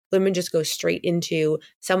women just go straight into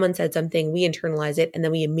someone said something, we internalize it, and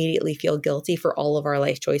then we immediately feel guilty for all of our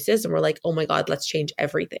life choices. And we're like, oh my God, let's change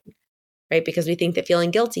everything, right? Because we think that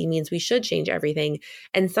feeling guilty means we should change everything.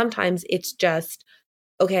 And sometimes it's just,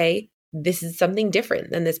 okay, this is something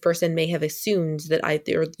different than this person may have assumed that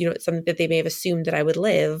something that they may have assumed that I would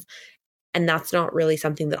live. And that's not really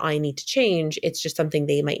something that I need to change. It's just something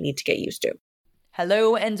they might need to get used to.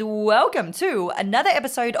 Hello and welcome to another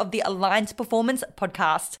episode of the Aligned Performance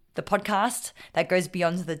Podcast, the podcast that goes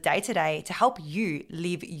beyond the day-to-day to help you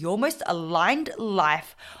live your most aligned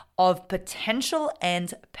life of potential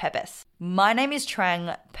and purpose. My name is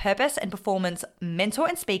Trang, purpose and performance mentor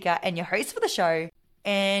and speaker, and your host for the show.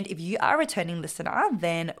 And if you are a returning listener,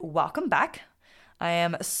 then welcome back. I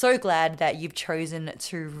am so glad that you've chosen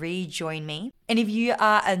to rejoin me. And if you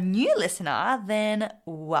are a new listener, then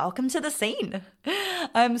welcome to the scene.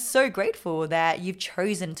 I'm so grateful that you've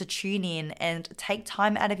chosen to tune in and take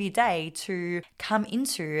time out of your day to come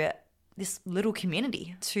into this little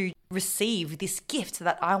community, to receive this gift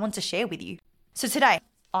that I want to share with you. So today,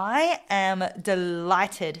 I am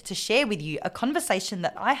delighted to share with you a conversation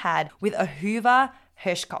that I had with Ahuva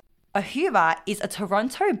Hershkop. Ahuva is a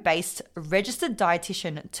Toronto-based registered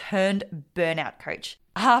dietitian turned burnout coach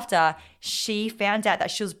after she found out that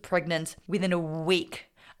she was pregnant within a week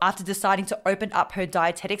after deciding to open up her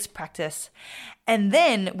dietetics practice. And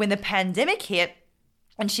then when the pandemic hit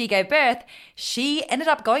and she gave birth, she ended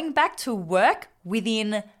up going back to work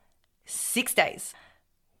within 6 days.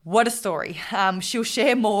 What a story. She'll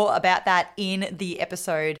share more about that in the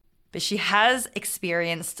episode. But she has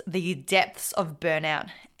experienced the depths of burnout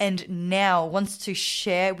and now wants to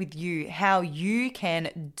share with you how you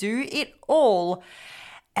can do it all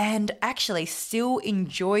and actually still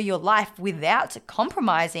enjoy your life without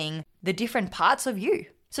compromising the different parts of you.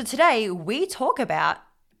 So today we talk about,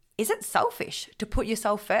 is it selfish to put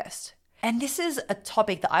yourself first? And this is a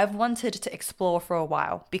topic that I've wanted to explore for a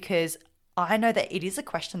while because I know that it is a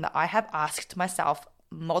question that I have asked myself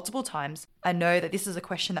multiple times. I know that this is a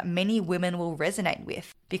question that many women will resonate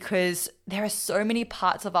with because there are so many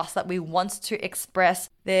parts of us that we want to express.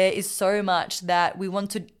 There is so much that we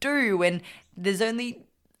want to do, and there's only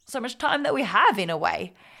so much time that we have in a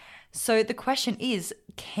way. So the question is,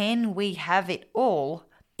 can we have it all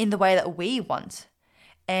in the way that we want?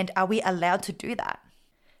 And are we allowed to do that?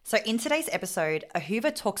 So in today's episode,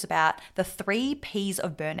 Ahuva talks about the 3 Ps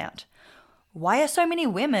of burnout. Why are so many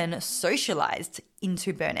women socialized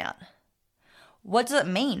into burnout? What does it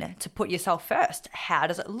mean to put yourself first? How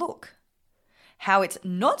does it look? How it's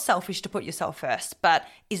not selfish to put yourself first, but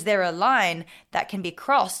is there a line that can be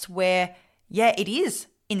crossed where, yeah, it is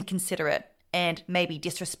inconsiderate and maybe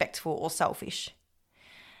disrespectful or selfish?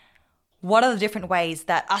 What are the different ways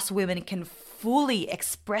that us women can fully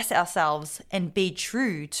express ourselves and be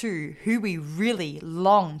true to who we really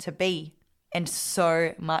long to be? And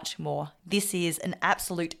so much more. This is an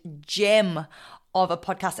absolute gem of a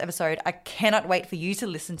podcast episode. I cannot wait for you to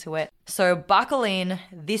listen to it. So buckle in.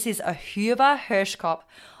 This is Ahuva Hershkop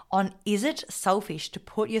on Is It Selfish to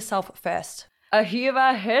Put Yourself First?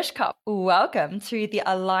 Ahuva Hershkop, welcome to the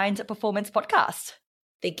Aligned Performance Podcast.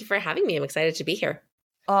 Thank you for having me. I'm excited to be here.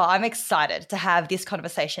 Oh, I'm excited to have this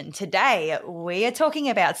conversation. Today, we are talking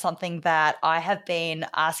about something that I have been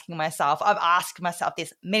asking myself. I've asked myself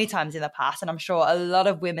this many times in the past, and I'm sure a lot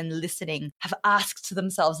of women listening have asked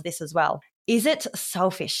themselves this as well. Is it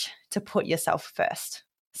selfish to put yourself first?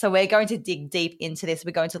 So we're going to dig deep into this.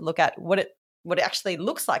 We're going to look at what it actually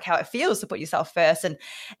looks like, how it feels to put yourself first and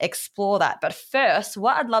explore that. But first,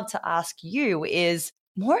 what I'd love to ask you is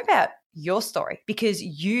more about your story, because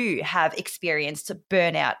you have experienced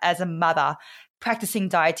burnout as a mother, practicing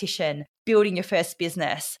dietitian, building your first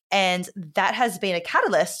business. And that has been a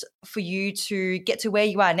catalyst for you to get to where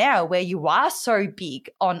you are now, where you are so big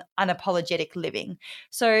on unapologetic living.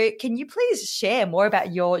 So can you please share more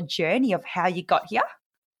about your journey of how you got here?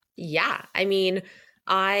 Yeah. I mean,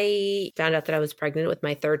 I found out that I was pregnant with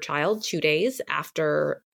my 3rd child 2 days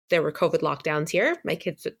after there were COVID lockdowns here. My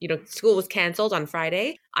kids, school was canceled on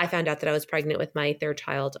Friday. I found out that I was pregnant with my 3rd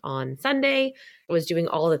child on Sunday. I was doing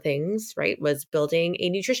all the things, right? Was building a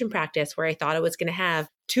nutrition practice where I thought I was going to have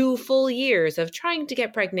 2 full years of trying to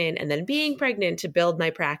get pregnant and then being pregnant to build my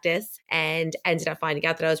practice, and ended up finding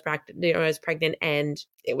out that I was pregnant and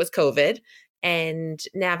it was COVID, and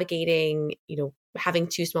navigating, having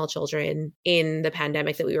 2 small children in the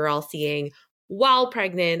pandemic that we were all seeing while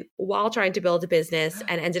pregnant, while trying to build a business,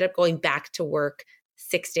 and ended up going back to work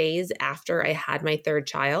 6 days after I had my 3rd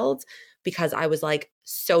child because I was like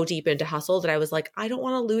so deep into hustle that I was like, I don't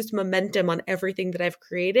want to lose momentum on everything that I've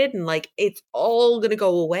created. And like, it's all going to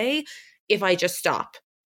go away if I just stop.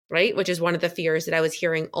 right? Which is one of the fears that I was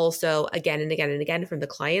hearing also again and again and again from the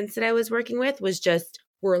clients that I was working with, was just,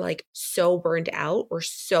 we're like so burned out. We're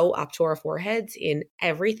so up to our foreheads in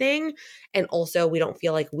everything. And also we don't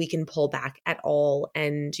feel like we can pull back at all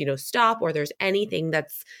and, stop, or there's anything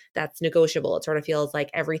that's negotiable. It sort of feels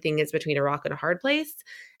like everything is between a rock and a hard place.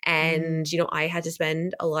 And, I had to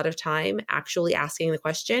spend a lot of time actually asking the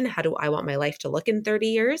question, how do I want my life to look in 30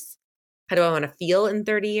 years? How do I want to feel in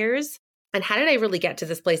 30 years? And how did I really get to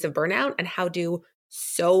this place of burnout? And how do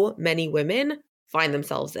so many women find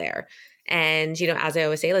themselves there? And, as I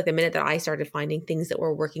always say, like the minute that I started finding things that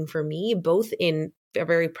were working for me, both in a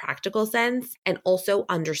very practical sense and also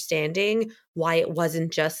understanding why it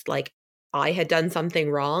wasn't just like I had done something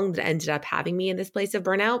wrong that ended up having me in this place of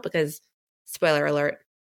burnout, because spoiler alert,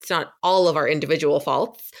 it's not all of our individual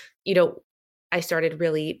faults. I started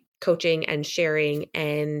really coaching and sharing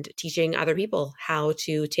and teaching other people how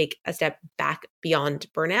to take a step back beyond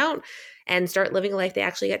burnout and start living a life they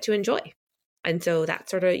actually get to enjoy. And so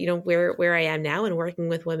that's sort of, where I am now, and working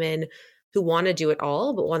with women who want to do it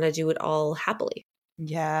all, but want to do it all happily.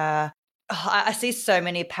 Yeah. I see so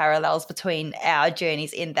many parallels between our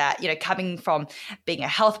journeys in that, coming from being a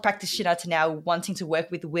health practitioner to now wanting to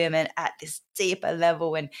work with women at this deeper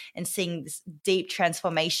level and seeing this deep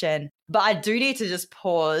transformation. But I do need to just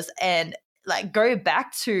pause and like go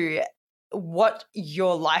back to what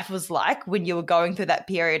your life was like when you were going through that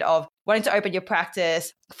period of wanting to open your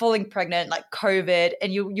practice, falling pregnant, like COVID,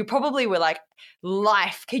 and you probably were like,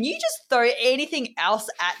 life, can you just throw anything else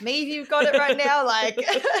at me if you've got it right now? Like,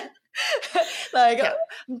 Yeah.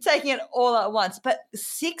 I'm taking it all at once. But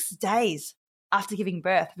 6 days after giving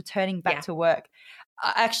birth, returning back to work,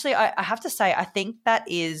 actually, I have to say, I think that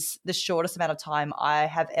is the shortest amount of time I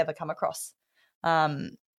have ever come across. How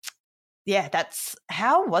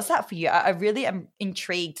was that for you? I really am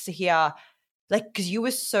intrigued to hear, like, because you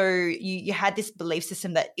were you had this belief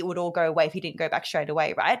system that it would all go away if you didn't go back straight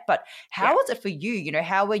away, right? But how was it for you?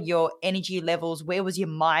 How were your energy levels? Where was your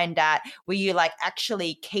mind at? Were you like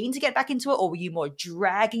actually keen to get back into it, or were you more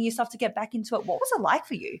dragging yourself to get back into it? What was it like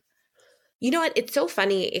for you? You know what? It's so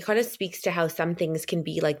funny. It kind of speaks to how some things can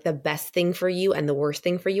be like the best thing for you and the worst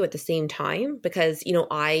thing for you at the same time. Because,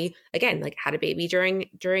 I, again, like had a baby during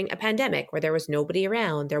a pandemic where there was nobody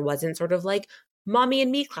around. There wasn't sort of like mommy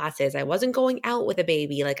and me classes. I wasn't going out with a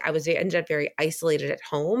baby. Like ended up very isolated at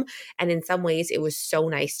home. And in some ways, it was so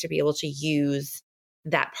nice to be able to use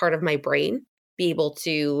that part of my brain, be able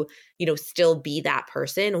to, still be that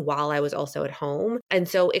person while I was also at home. And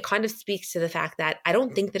so it kind of speaks to the fact that I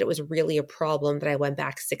don't think that it was really a problem that I went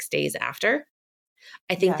back 6 days after.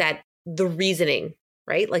 I think that the reasoning,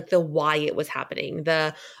 right? Like the why it was happening,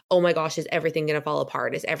 oh my gosh, is everything going to fall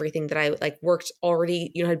apart? Is everything that I like worked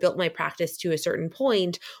already, had built my practice to a certain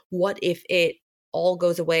point? What if it all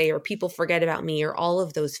goes away, or people forget about me, or all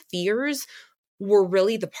of those fears were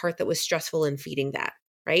really the part that was stressful in feeding that.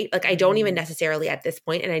 Right? Like I don't even necessarily at this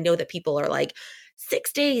point, and I know that people are like,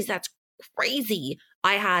 6 days, that's crazy.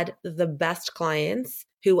 I had the best clients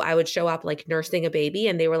who I would show up like nursing a baby,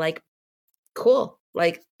 and they were like, cool,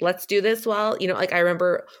 like let's do this while, like I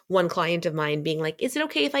remember one client of mine being like, is it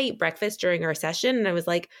okay if I eat breakfast during our session? And I was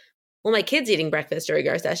like, well, my kid's eating breakfast during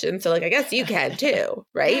our session, so like I guess you can too,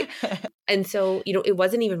 right? And so, it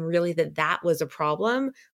wasn't even really that was a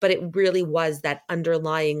problem, but it really was that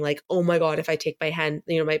underlying like, oh my God, if I take my hand,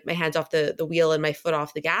 my hands off the wheel and my foot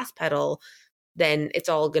off the gas pedal, then it's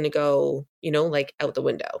all going to go, like out the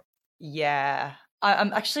window. Yeah.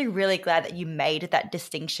 I'm actually really glad that you made that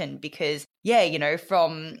distinction because,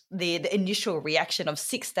 from the initial reaction of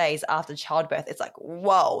 6 days after childbirth, it's like,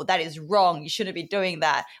 whoa, that is wrong. You shouldn't be doing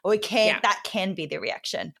that. Or that can be the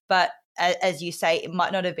reaction. But as you say, it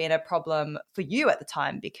might not have been a problem for you at the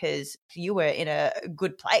time because you were in a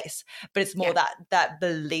good place. But it's more that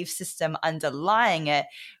belief system underlying it,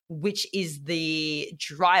 which is the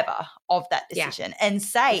driver of that decision. And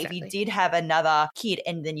if you did have another kid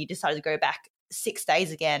and then you decided to go back 6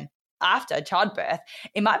 days again after childbirth,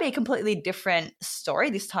 it might be a completely different story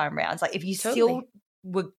this time around. It's like if you still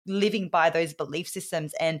were living by those belief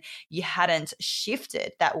systems and you hadn't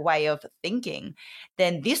shifted that way of thinking,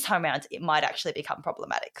 then this time around it might actually become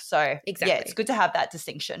problematic. So it's good to have that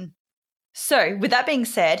distinction. So with that being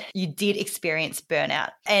said, you did experience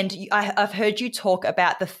burnout, and I've heard you talk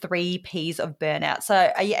about the 3 Ps of burnout.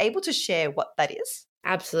 So are you able to share what that is?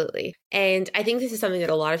 Absolutely. And I think this is something that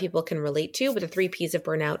a lot of people can relate to, but the 3 Ps of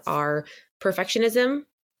burnout are perfectionism,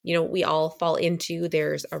 we all fall into.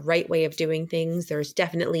 There's a right way of doing things. There's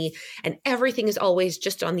definitely, and everything is always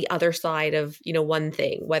just on the other side of, one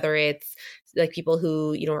thing, whether it's like people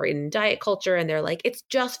who, are in diet culture and they're like, it's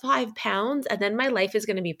just 5 pounds and then my life is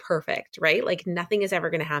going to be perfect, right? Like nothing is ever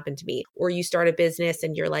going to happen to me. Or you start a business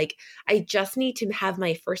and you're like, I just need to have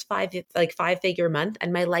my first 5-figure month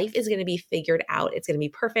and my life is going to be figured out. It's going to be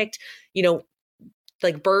perfect.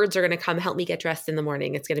 Like birds are going to come help me get dressed in the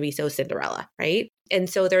morning. It's going to be so Cinderella, right? And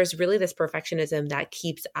so there's really this perfectionism that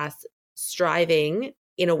keeps us striving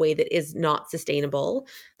in a way that is not sustainable.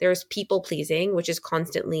 There's people pleasing, which is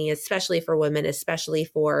constantly, especially for women, especially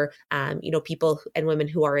for, people and women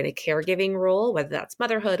who are in a caregiving role, whether that's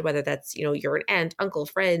motherhood, whether that's, you're an aunt, uncle,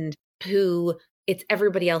 friend, who it's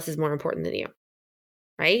everybody else is more important than you.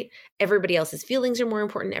 Right? Everybody else's feelings are more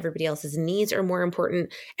important. Everybody else's needs are more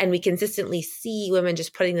important. And we consistently see women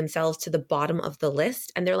just putting themselves to the bottom of the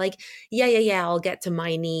list. And they're like, yeah, I'll get to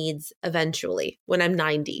my needs eventually when I'm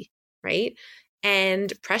 90, right?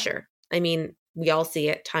 And pressure. I mean, we all see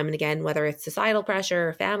it time and again, whether it's societal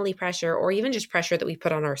pressure, family pressure, or even just pressure that we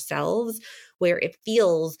put on ourselves, where it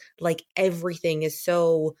feels like everything is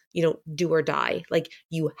so, do or die. Like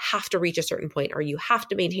you have to reach a certain point, or you have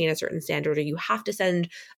to maintain a certain standard, or you have to send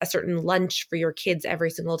a certain lunch for your kids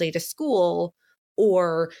every single day to school,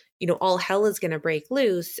 or, all hell is going to break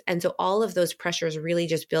loose. And so all of those pressures really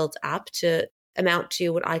just built up to amount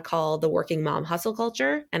to what I call the working mom hustle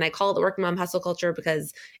culture. And I call it the working mom hustle culture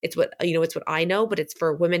because it's what I know, but it's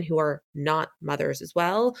for women who are not mothers as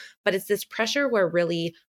well. But it's this pressure where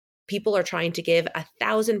really people are trying to give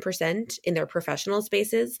 1,000% in their professional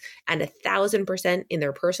spaces and 1,000% in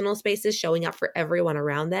their personal spaces, showing up for everyone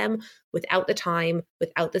around them without the time,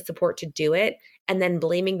 without the support to do it, and then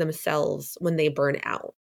blaming themselves when they burn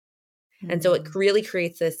out. And so it really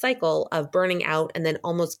creates this cycle of burning out and then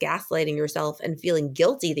almost gaslighting yourself and feeling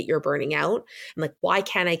guilty that you're burning out. And like, why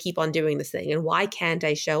can't I keep on doing this thing? And why can't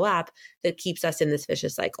I show up? That keeps us in this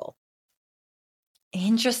vicious cycle.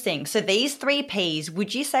 Interesting. So these 3 Ps,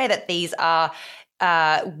 would you say that these are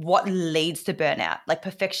what leads to burnout? Like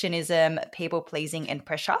perfectionism, people pleasing, and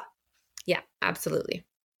pressure? Yeah, absolutely.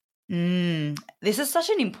 This is such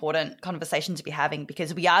an important conversation to be having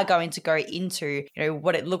because we are going to go into,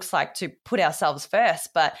 what it looks like to put ourselves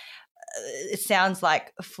first. But it sounds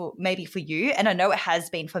like maybe for you, and I know it has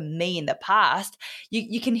been for me in the past,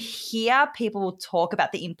 you can hear people talk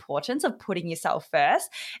about the importance of putting yourself first,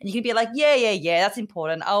 and you can be like, yeah, that's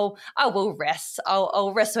important. I will rest.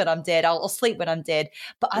 I'll rest when I'm dead. I'll sleep when I'm dead.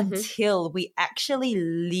 But until we actually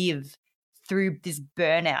live through this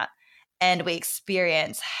burnout, and we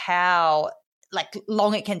experience how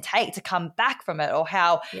long it can take to come back from it or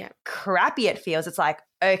how crappy it feels, it's like,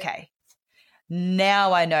 okay,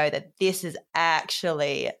 now I know that this is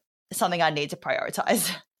actually something I need to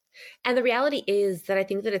prioritize. And the reality is that I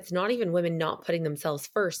think that it's not even women not putting themselves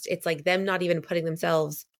first. It's like them not even putting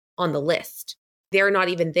themselves on the list. They're not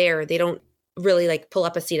even there. They don't really pull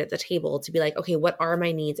up a seat at the table to be like, okay, what are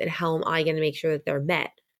my needs and how am I going to make sure that they're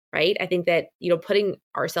met? Right? I think that, putting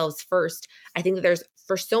ourselves first, I think that there's,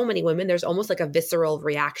 for so many women, there's almost like a visceral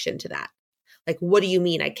reaction to that. Like, what do you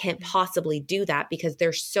mean? I can't possibly do that, because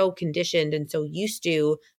they're so conditioned and so used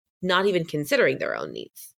to not even considering their own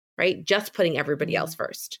needs, right? Just putting everybody else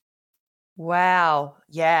first. Wow.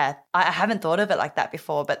 Yeah. I haven't thought of it like that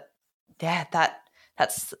before, but yeah,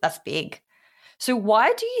 that's big. So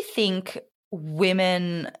why do you think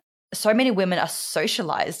so many women are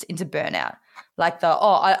socialized into burnout? Like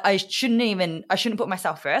I shouldn't put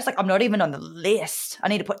myself first. Like I'm not even on the list. I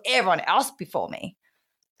need to put everyone else before me.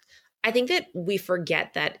 I think that we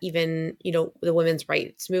forget that even, the women's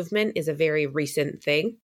rights movement is a very recent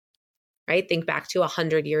thing, right? Think back to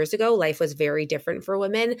 100 years ago, life was very different for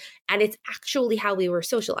women. And it's actually how we were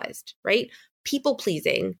socialized, right? People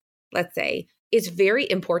pleasing, let's say, is very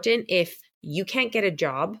important. If you can't get a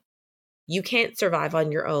job, you can't survive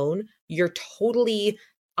on your own, you're totally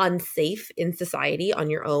unsafe in society on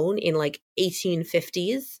your own in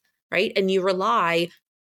 1850s, right? And you rely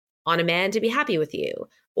on a man to be happy with you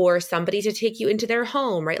or somebody to take you into their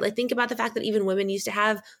home, right? Think about the fact that even women used to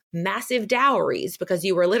have massive dowries because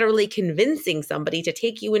you were literally convincing somebody to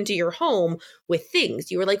take you into your home with things.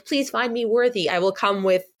 You were like, please find me worthy. I will come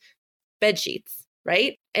with bed sheets,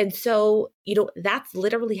 right? And so, that's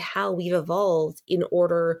literally how we've evolved in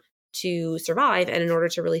order to survive and in order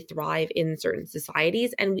to really thrive in certain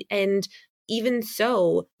societies. And even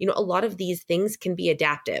so, a lot of these things can be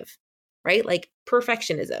adaptive, right? Like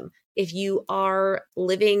perfectionism. If you are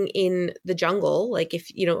living in the jungle,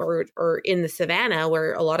 or in the savannah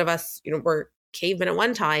where a lot of us, were cavemen at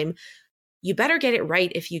one time, you better get it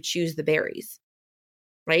right if you choose the berries,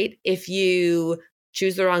 right? If you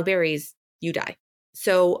choose the wrong berries, you die.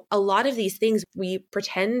 So a lot of these things we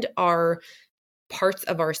pretend are parts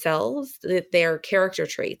of ourselves, that they're character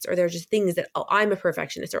traits, or they're just things that, oh, I'm a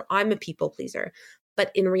perfectionist or I'm a people pleaser.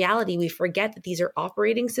 But in reality, we forget that these are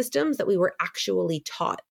operating systems that we were actually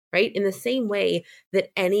taught, right? In the same way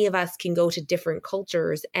that any of us can go to different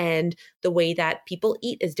cultures and the way that people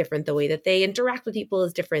eat is different, the way that they interact with people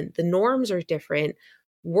is different, the norms are different.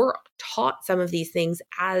 We're taught some of these things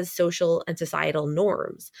as social and societal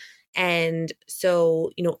norms. And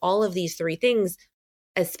so, all of these three things,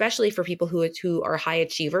 especially for people who are high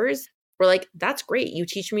achievers, we're like, that's great. You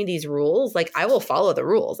teach me these rules. Like, I will follow the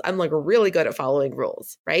rules. I'm like really good at following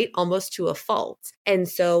rules, right? Almost to a fault. And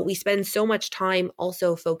so we spend so much time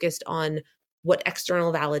also focused on what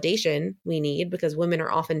external validation we need, because women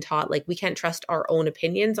are often taught like we can't trust our own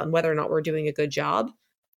opinions on whether or not we're doing a good job.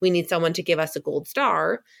 We need someone to give us a gold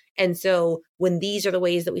star. And so when these are the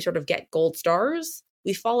ways that we sort of get gold stars,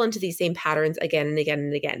 we fall into these same patterns again and again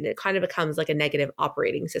and again. It kind of becomes like a negative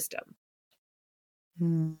operating system.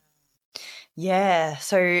 Yeah.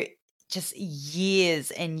 So just years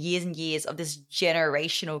and years and years of this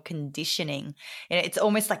generational conditioning. And it's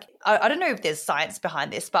almost like, I don't know if there's science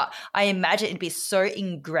behind this, but I imagine it'd be so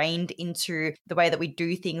ingrained into the way that we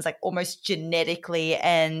do things, like almost genetically.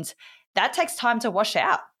 And that takes time to wash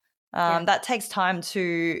out. That takes time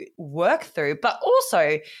to work through. But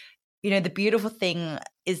also, the beautiful thing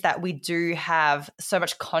is that we do have so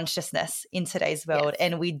much consciousness in today's world,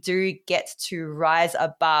 and we do get to rise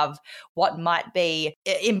above what might be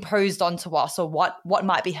imposed onto us or what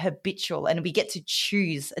might be habitual, and we get to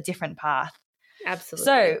choose a different path. Absolutely.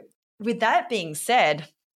 So with that being said,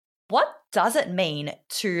 what does it mean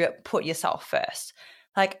to put yourself first?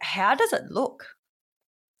 Like, how does it look?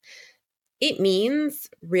 It means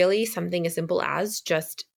really something as simple as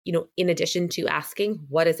just, in addition to asking,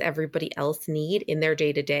 what does everybody else need in their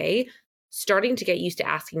day to day, starting to get used to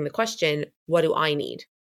asking the question, what do I need?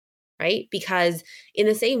 Right? Because in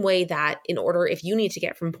the same way that if you need to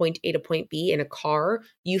get from point A to point B in a car,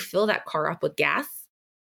 you fill that car up with gas.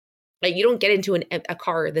 Like, you don't get into a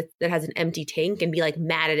car that has an empty tank and be like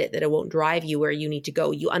mad at it that it won't drive you where you need to go.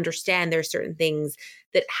 You understand there's certain things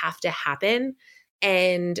that have to happen.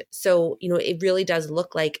 And so, it really does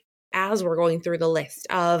look like, as we're going through the list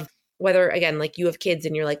of whether, again, like you have kids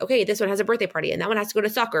and you're like, okay, this one has a birthday party and that one has to go to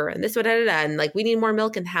soccer and this one, and like we need more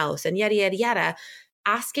milk in the house and yada, yada, yada.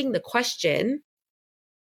 Asking the question,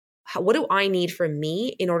 what do I need from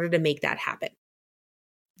me in order to make that happen?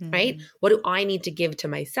 Right? What do I need to give to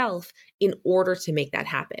myself in order to make that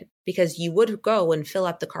happen? Because you would go and fill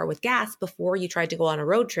up the car with gas before you tried to go on a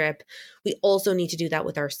road trip. We also need to do that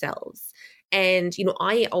with ourselves. And,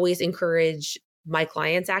 I always encourage my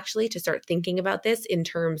clients actually to start thinking about this in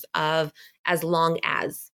terms of as long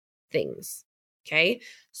as things. Okay.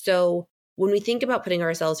 So when we think about putting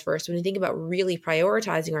ourselves first, when we think about really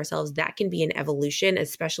prioritizing ourselves, that can be an evolution,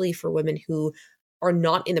 especially for women who are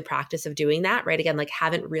not in the practice of doing that, right? Again, like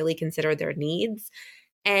haven't really considered their needs.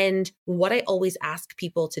 And what I always ask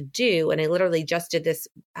people to do, and I literally just did this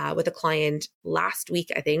with a client last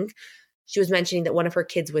week, I think, she was mentioning that one of her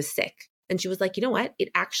kids was sick. And she was like, you know what? It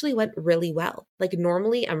actually went really well. Like,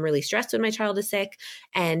 normally I'm really stressed when my child is sick.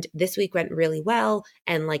 And this week went really well.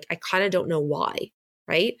 And like, I kind of don't know why,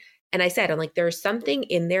 right? And I said, I'm like, there's something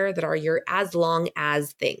in there that are your as long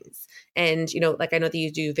as things. And, like I know that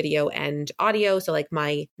you do video and audio. So like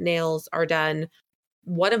my nails are done.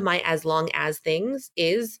 One of my as long as things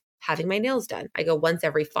is having my nails done. I go once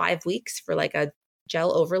every 5 weeks for like a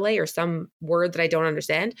gel overlay or some word that I don't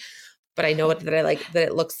understand, but I know that I like that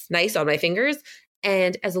it looks nice on my fingers.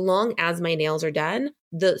 And as long as my nails are done,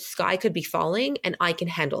 the sky could be falling and I can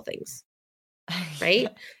handle things. Right?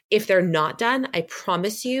 If they're not done, I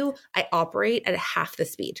promise you, I operate at half the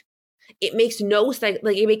speed. It makes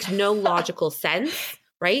no logical sense,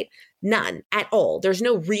 right? None at all. There's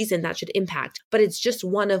no reason that should impact, but it's just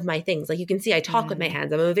one of my things. Like, you can see, I talk with my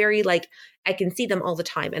hands. I'm a very I can see them all the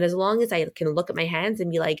time. And as long as I can look at my hands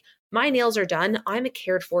and be like, my nails are done, I'm a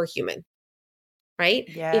cared for human. Right?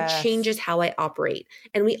 Yes. It changes how I operate.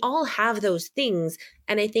 And we all have those things.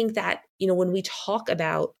 And I think that, when we talk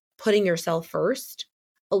about putting yourself first,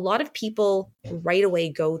 a lot of people right away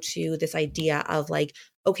go to this idea of like,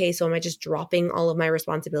 okay, so am I just dropping all of my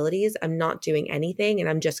responsibilities? I'm not doing anything and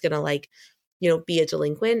I'm just going to be a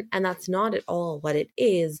delinquent. And that's not at all what it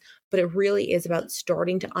is, but it really is about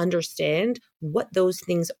starting to understand what those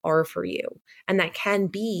things are for you. And that can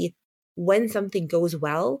be when something goes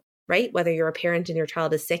well, right? Whether you're a parent and your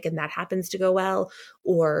child is sick and that happens to go well,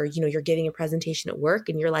 or, you're giving a presentation at work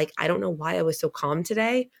and you're like, I don't know why I was so calm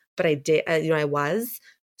today. but I did, I was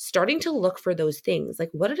starting to look for those things. Like,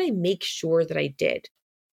 what did I make sure that I did?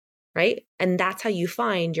 Right. And that's how you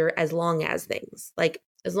find your as long as things. Like,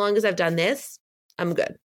 as long as I've done this, I'm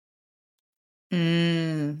good.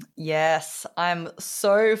 Yes, I'm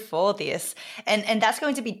so for this. And that's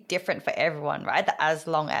going to be different for everyone, right? The as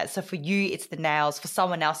long as. So for you, it's the nails. For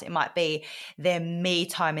someone else, it might be their me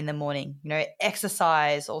time in the morning,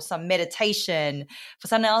 exercise or some meditation. For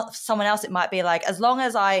someone else, it might be like, as long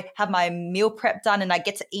as I have my meal prep done and I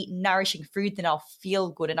get to eat nourishing food, then I'll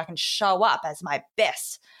feel good and I can show up as my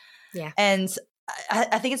best. Yeah. And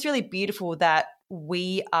I think it's really beautiful that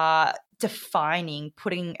we are defining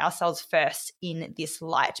putting ourselves first in this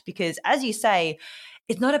light, because as you say,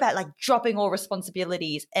 it's not about like dropping all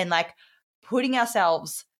responsibilities and like putting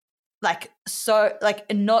ourselves like so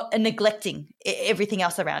like not neglecting everything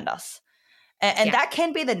else around us. And that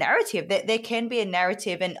can be the narrative. There can be a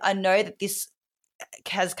narrative, and I know that this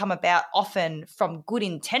has come about often from good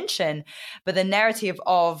intention, but the narrative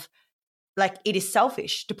of like it is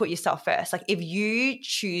selfish to put yourself first. Like if you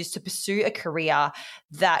choose to pursue a career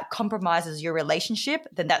that compromises your relationship,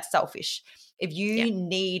 then that's selfish. If you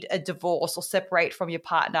need a divorce or separate from your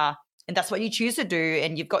partner and that's what you choose to do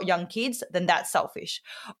and you've got young kids, then that's selfish.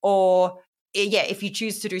 Or if you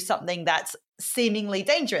choose to do something that's seemingly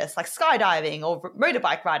dangerous, like skydiving or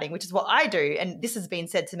motorbike riding, which is what I do, and this has been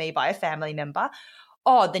said to me by a family member,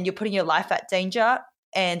 then you're putting your life at danger.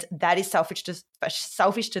 And that is selfish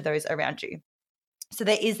to those around you. So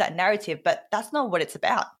there is that narrative, but that's not what it's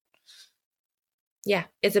about. Yeah.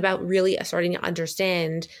 It's about really starting to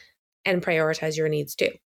understand and prioritize your needs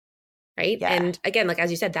too. Right. Yeah. And again, like,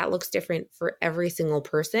 as you said, that looks different for every single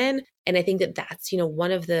person. And I think that that's,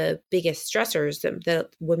 one of the biggest stressors that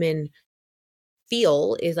women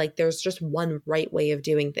feel is like, there's just one right way of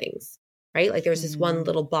doing things. Right. Like there's this one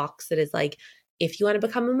little box that is like, if you want to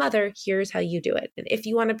become a mother, here's how you do it. And if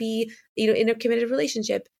you want to be, in a committed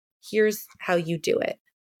relationship, here's how you do it.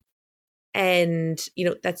 And,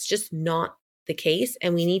 that's just not the case.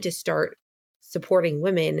 And we need to start supporting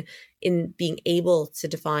women in being able to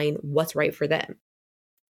define what's right for them.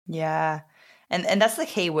 Yeah. And that's the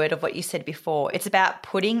key word of what you said before. It's about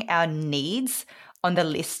putting our needs on the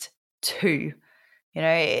list too.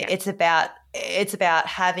 It's about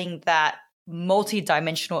having that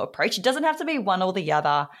multi-dimensional approach. It doesn't have to be one or the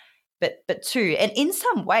other, but two. And in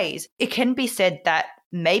some ways, it can be said that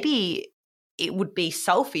maybe it would be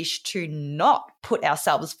selfish to not put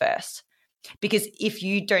ourselves first. Because if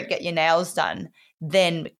you don't get your nails done,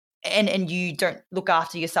 then and you don't look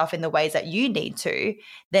after yourself in the ways that you need to,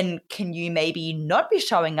 then can you maybe not be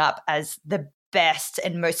showing up as the best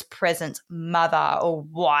and most present mother or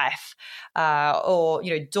wife or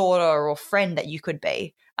daughter or friend that you could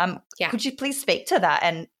be? Could you please speak to that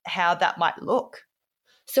and how that might look?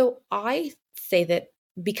 So I say that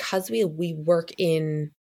because we work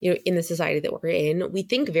in in the society that we're in, we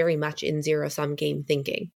think very much in zero-sum game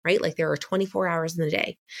thinking, right? Like there are 24 hours in the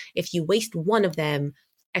day. If you waste one of them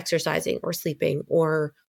exercising or sleeping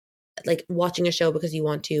or like watching a show because you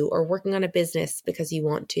want to, or working on a business because you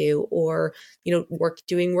want to, or,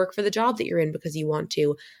 doing work for the job that you're in because you want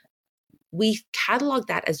to, we catalog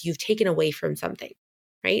that as you've taken away from something,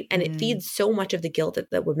 right? And it feeds so much of the guilt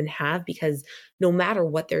that women have, because no matter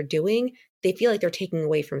what they're doing, they feel like they're taking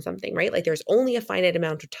away from something, right? Like there's only a finite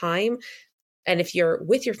amount of time. And if you're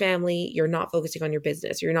with your family, you're not focusing on your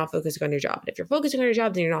business, you're not focusing on your job. And if you're focusing on your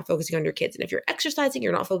job, then you're not focusing on your kids. And if you're exercising,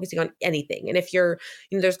 you're not focusing on anything. And if you're,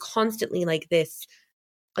 there's constantly like this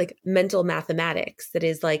like mental mathematics that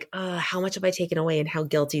is like, how much have I taken away and how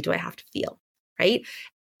guilty do I have to feel, right?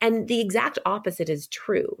 And the exact opposite is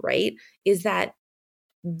true, right? Is that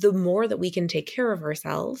the more that we can take care of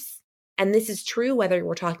ourselves, and this is true whether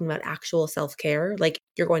we're talking about actual self-care, like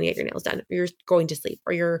you're going to get your nails done, or you're going to sleep,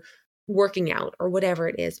 or you're working out, or whatever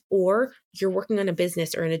it is, or you're working on a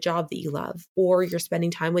business or in a job that you love, or you're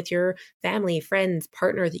spending time with your family, friends,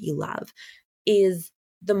 partner that you love, is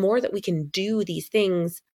the more that we can do these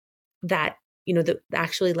things that, that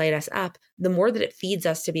actually light us up, the more that it feeds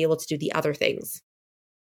us to be able to do the other things.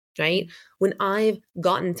 Right? When I've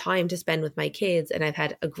gotten time to spend with my kids and I've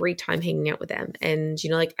had a great time hanging out with them, and,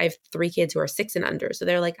 like I have 3 kids who are 6 and under, so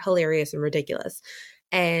they're like hilarious and ridiculous.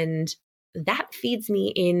 And that feeds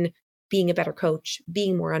me in being a better coach,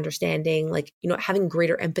 being more understanding, like, having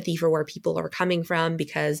greater empathy for where people are coming from,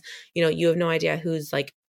 because, you have no idea whose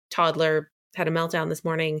like toddler had a meltdown this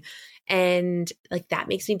morning. And like that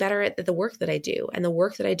makes me better at the work that I do. And the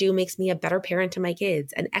work that I do makes me a better parent to my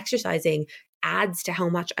kids. And exercising adds to how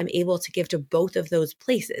much I'm able to give to both of those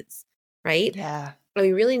places, right? Yeah. And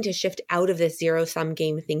we really need to shift out of this zero-sum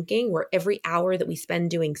game thinking where every hour that we spend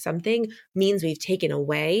doing something means we've taken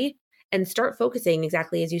away, and start focusing,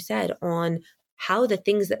 exactly as you said, on how the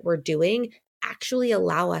things that we're doing actually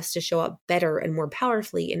allow us to show up better and more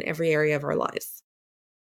powerfully in every area of our lives.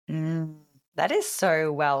 Mm, that is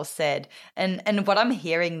so well said. And what I'm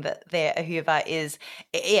hearing there, Ahuva, is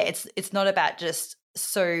yeah, it's not about just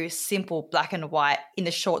so simple black and white in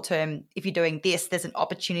the short term. If you're doing this, there's an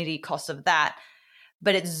opportunity cost of that.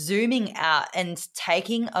 But it's zooming out and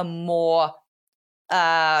taking a more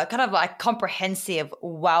kind of like comprehensive,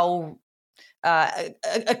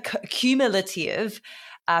 a cumulative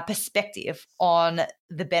perspective on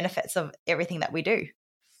the benefits of everything that we do.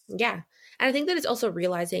 Yeah. And I think that it's also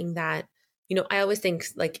realizing that, I always think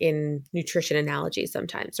like in nutrition analogies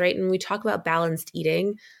sometimes, right? And we talk about balanced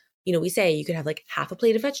eating, we say you could have like half a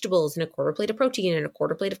plate of vegetables and a quarter plate of protein and a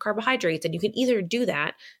quarter plate of carbohydrates. And you can either do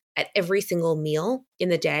that at every single meal in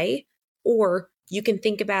the day, or you can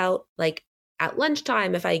think about like at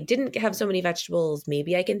lunchtime, if I didn't have so many vegetables,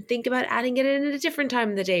 maybe I can think about adding it in at a different time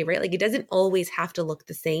of the day, right? Like it doesn't always have to look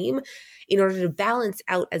the same in order to balance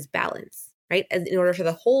out as balance. Right? As in order for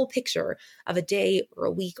the whole picture of a day or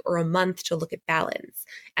a week or a month to look at balance.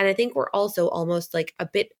 And I think we're also almost like a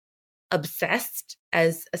bit obsessed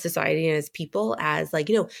as a society and as people as like,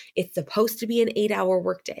 it's supposed to be an 8-hour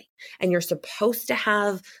workday and you're supposed to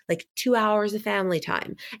have like 2 hours of family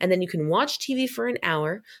time. And then you can watch TV for an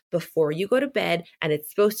hour before you go to bed. And it's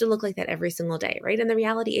supposed to look like that every single day. Right. And the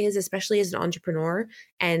reality is, especially as an entrepreneur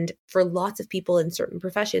and for lots of people in certain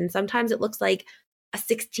professions, sometimes it looks like a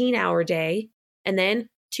 16-hour day and then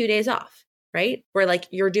 2 days off, right? Where like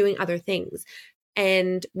you're doing other things.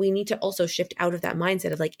 And we need to also shift out of that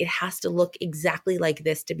mindset of like, it has to look exactly like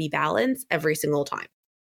this to be balanced every single time.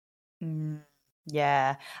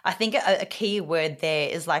 Yeah. I think a key word there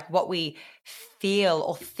is like what we feel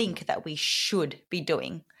or think that we should be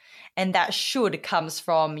doing. And that should comes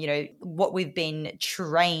from, what we've been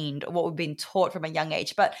trained, what we've been taught from a young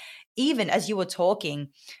age. But even as you were talking,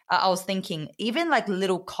 I was thinking even like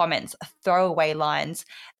little comments, throwaway lines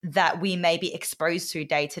that we may be exposed to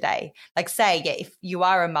day. Like say, yeah, if you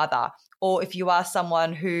are a mother or if you are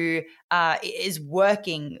someone who is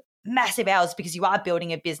working massive hours because you are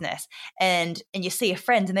building a business and you see a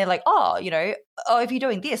friend and they're like, oh, if you're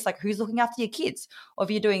doing this, like who's looking after your kids? Or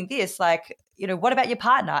if you're doing this, like, what about your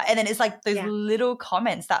partner? And then it's like those little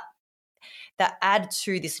comments that add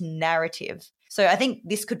to this narrative. So I think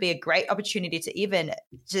this could be a great opportunity to even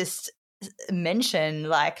just mention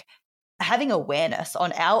like having awareness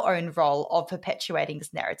on our own role of perpetuating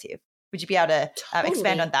this narrative. Would you be able to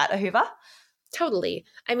expand on that, Ahuva? Totally.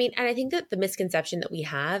 I mean, and I think that the misconception that we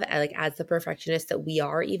have, like as the perfectionist that we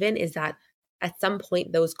are even, is that at some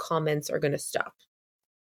point those comments are going to stop.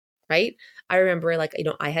 Right? I remember like,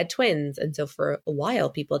 I had twins. And so for a while,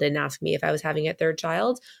 people didn't ask me if I was having a third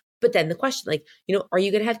child. But then the question like, are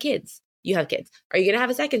you going to have kids? You have kids. Are you going to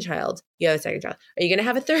have a second child? You have a second child. Are you going to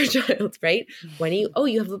have a third child? Right? When you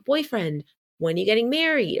have a boyfriend. When are you getting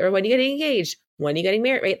married? Or when are you getting engaged? When are you getting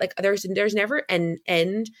married? Right? Like there's never an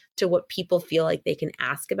end to what people feel like they can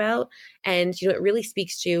ask about. And, it really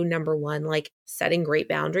speaks to number one, like setting great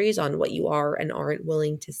boundaries on what you are and aren't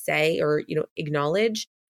willing to say or, acknowledge.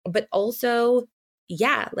 But also,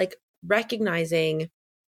 like recognizing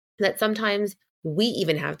that sometimes we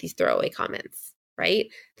even have these throwaway comments, right?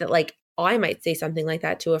 That like I might say something like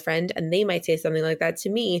that to a friend and they might say something like that to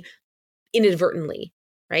me inadvertently,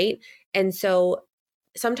 right? And so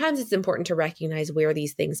sometimes it's important to recognize where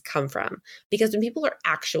these things come from, because when people are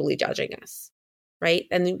actually judging us, right?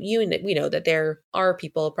 And we know that there are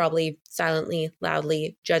people probably silently,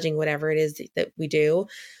 loudly judging whatever it is that we do.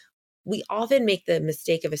 We often make the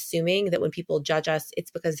mistake of assuming that when people judge us, it's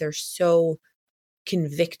because they're so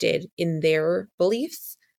convicted in their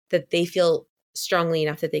beliefs that they feel strongly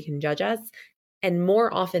enough that they can judge us. And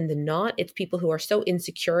more often than not, it's people who are so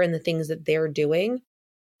insecure in the things that they're doing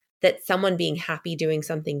that someone being happy doing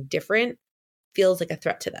something different feels like a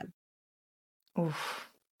threat to them. Oof.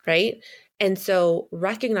 Right? And so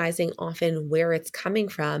recognizing often where it's coming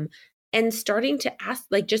from and starting to ask,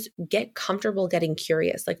 like, just get comfortable getting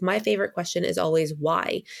curious. Like my favorite question is always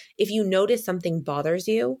why. If you notice something bothers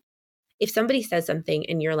you, if somebody says something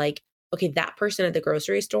and you're like, okay, that person at the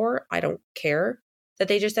grocery store, I don't care that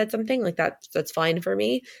they just said something, like that's fine for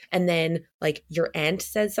me. And then like your aunt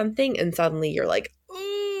says something and suddenly you're like,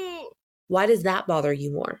 ooh, why does that bother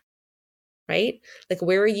you more? Right? Like,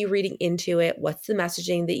 where are you reading into it? What's the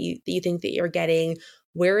messaging that you think that you're getting?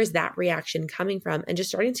 Where is that reaction coming from? And just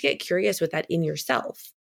starting to get curious with that in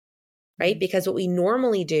yourself. right? Because what we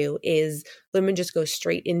normally do is women just go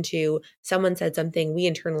straight into someone said something, we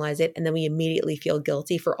internalize it, and then we immediately feel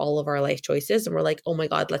guilty for all of our life choices. And we're like, oh my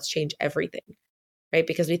God, let's change everything, right?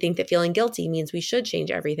 Because we think that feeling guilty means we should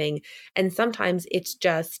change everything. And sometimes it's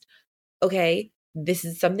just, okay, this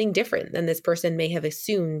is something different than this person may have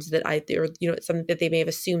assumed that something that they may have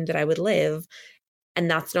assumed that I would live. And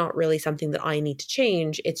that's not really something that I need to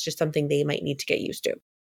change. It's just something they might need to get used to.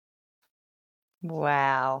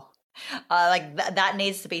 Wow. Like that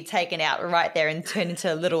needs to be taken out right there and turned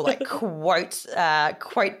into a little like quote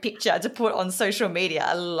picture to put on social media.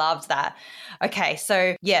 I loved that. Okay,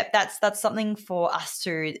 so yeah, that's something for us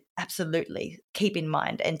to absolutely keep in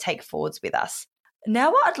mind and take forwards with us.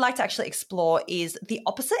 Now, what I'd like to actually explore is the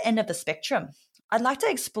opposite end of the spectrum. I'd like to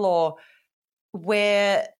explore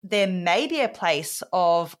where there may be a place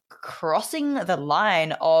of crossing the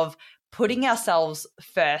line of putting ourselves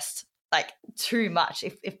first, like too much,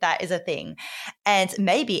 if that is a thing, and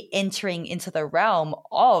maybe entering into the realm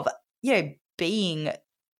of, being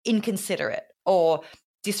inconsiderate or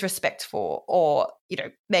disrespectful, or,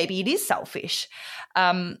 maybe it is selfish.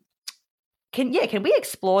 Can we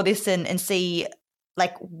explore this and see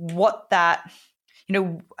like what that,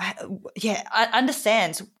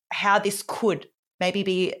 understands how this could maybe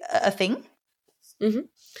be a thing? Mm-hmm.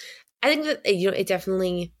 I think that, it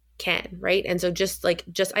definitely can, right? And so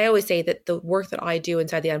I always say that the work that I do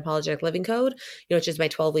inside the Unapologetic Living Code, which is my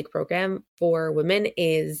 12-week program for women,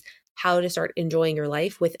 is how to start enjoying your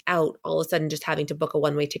life without all of a sudden just having to book a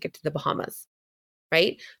one-way ticket to the Bahamas.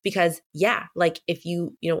 Right? Because if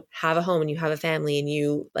you have a home and you have a family and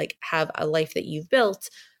you have a life that you've built,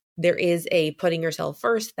 there is a putting yourself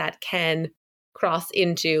first that can cross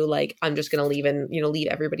into I'm just going to leave and leave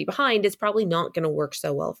everybody behind. It's probably not going to work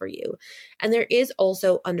so well for you. And there is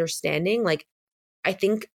also understanding, I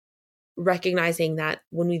think recognizing that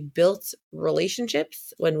when we've built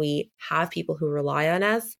relationships, when we have people who rely on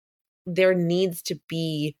us, there needs to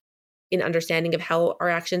be an understanding of how our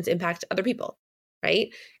actions impact other people.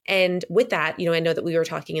 Right. And with that, I know that we were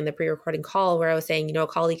talking in the pre-recording call where I was saying, a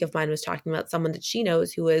colleague of mine was talking about someone that she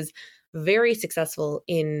knows who was very successful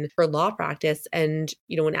in her law practice. And,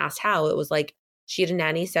 when asked how, it was she had a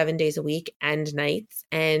nanny 7 days a week and nights,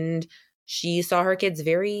 and she saw her kids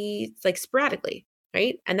very sporadically.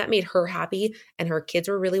 Right. And that made her happy, and her kids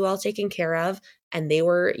were really well taken care of, and they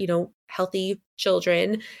were, healthy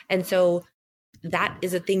children. And so that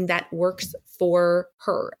is a thing that works for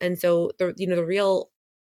her. And so the real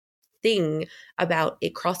thing about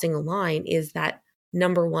it crossing a line is that,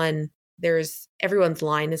 number one, everyone's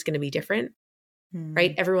line is going to be different,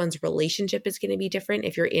 right? Everyone's relationship is going to be different.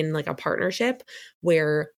 If you're in a partnership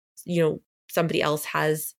where, somebody else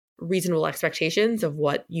has reasonable expectations of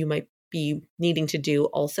what you might be needing to do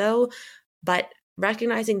also, but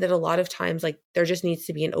recognizing that a lot of times, there just needs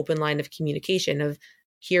to be an open line of communication of,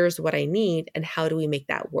 here's what I need and how do we make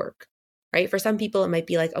that work, right? For some people, it might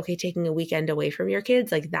be okay, taking a weekend away from your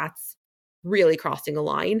kids, that's really crossing a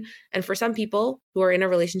line. And for some people who are in a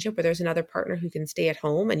relationship where there's another partner who can stay at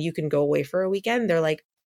home and you can go away for a weekend, they're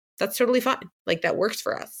that's totally fine. That works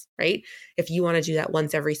for us, right? If you want to do that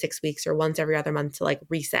once every 6 weeks or once every other month to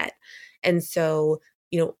reset. And so,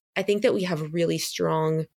 I think that we have really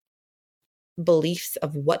strong beliefs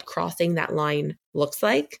of what crossing that line looks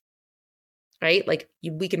like. Right?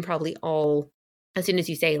 We can probably all, as soon as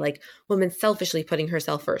you say woman selfishly putting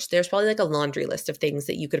herself first, there's probably a laundry list of things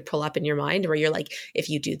that you could pull up in your mind where you're if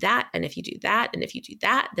you do that, and if you do that, and if you do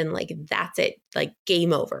that, then that's it,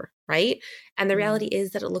 game over. Right? And the reality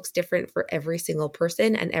is that it looks different for every single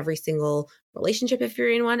person and every single relationship if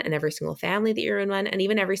you're in one, and every single family that you're in one, and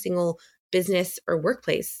even every single business or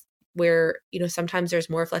workplace where, sometimes there's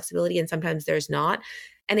more flexibility and sometimes there's not.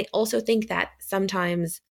 And I also think that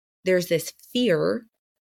sometimes there's this fear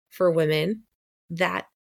for women that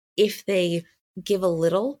if they give a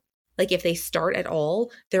little, if they start at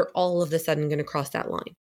all, they're all of a sudden going to cross that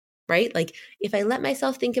line, right? If I let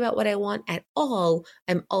myself think about what I want at all,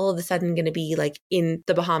 I'm all of a sudden going to be in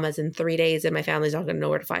the Bahamas in 3 days and my family's not going to know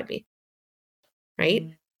where to find me,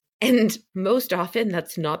 right? And most often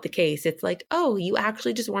that's not the case. It's oh, you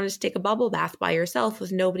actually just wanted to take a bubble bath by yourself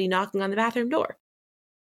with nobody knocking on the bathroom door.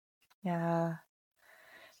 Yeah.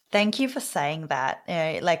 Thank you for saying that.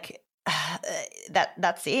 That's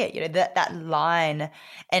it. That line.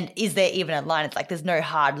 And is there even a line? It's there's no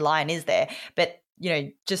hard line, is there? But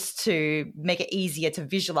just to make it easier to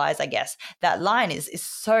visualize, I guess that line is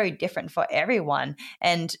so different for everyone,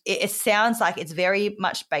 and it sounds like it's very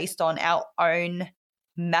much based on our own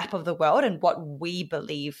map of the world and what we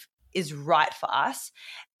believe is right for us.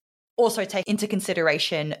 Also take into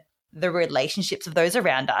consideration the relationships of those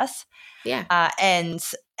around us. Yeah.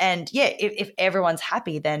 And yeah, if everyone's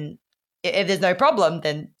happy, then if there's no problem,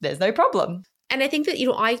 then there's no problem. And I think that,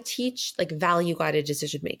 I teach like value guided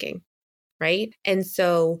decision making, right? And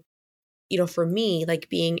so, for me, like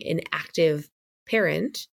being an active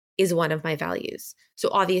parent is one of my values. So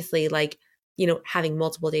obviously, like, having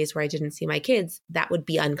multiple days where I didn't see my kids, that would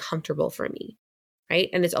be uncomfortable for me, right?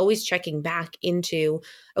 And it's always checking back into,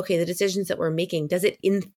 okay, the decisions that we're making, does it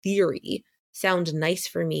in theory sound nice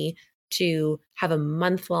for me to have a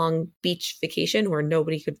month-long beach vacation where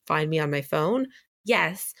nobody could find me on my phone?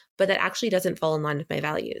 Yes, but that actually doesn't fall in line with my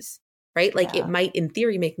values, right? Like it might in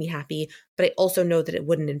theory make me happy, but I also know that it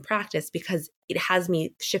wouldn't in practice because it has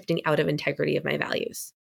me shifting out of integrity of my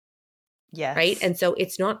values. Yes. Right. And so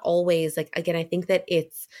it's not always like, again, I think that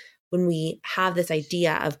it's when we have this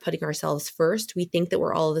idea of putting ourselves first, we think that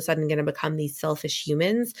we're all of a sudden going to become these selfish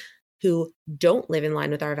humans who don't live in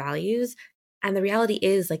line with our values. And the reality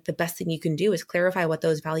is, like, the best thing you can do is clarify what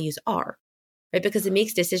those values are, right? Because it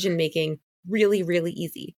makes decision making really, really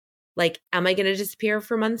easy. Like, am I going to disappear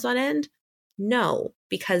for months on end? No,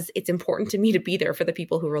 because it's important to me to be there for the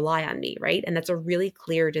people who rely on me, right? And that's a really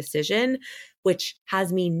clear decision, which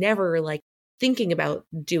has me never like thinking about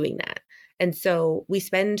doing that. And so we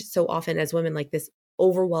spend so often as women like this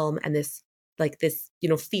overwhelm and this like this,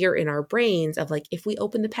 fear in our brains of like, if we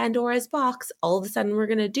open the Pandora's box, all of a sudden we're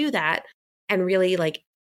going to do that. And really, like,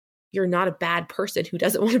 you're not a bad person who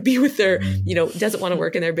doesn't want to be with their, doesn't want to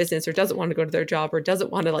work in their business or doesn't want to go to their job or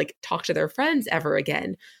doesn't want to like talk to their friends ever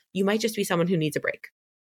again. You might just be someone who needs a break.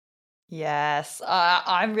 Yes,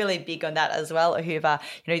 I'm really big on that as well, Ahuva.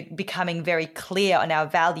 Becoming very clear on our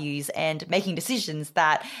values and making decisions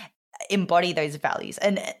that embody those values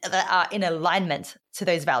and that are in alignment to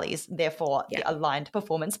those values. Therefore, the Aligned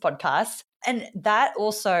Performance Podcast. And that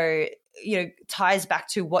also, ties back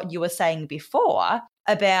to what you were saying before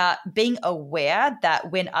about being aware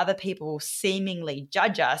that when other people seemingly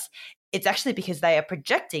judge us, it's actually because they are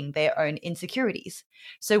projecting their own insecurities.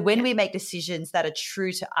 So when we make decisions that are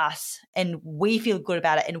true to us and we feel good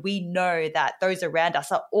about it and we know that those around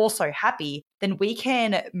us are also happy, then we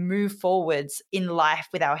can move forwards in life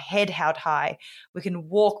with our head held high. We can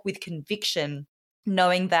walk with conviction,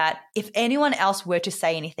 knowing that if anyone else were to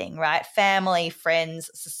say anything, right? Family,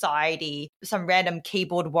 friends, society, some random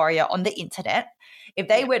keyboard warrior on the internet, if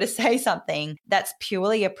they were to say something, that's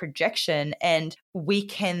purely a projection, and we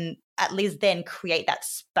can at least then create that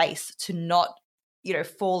space to not,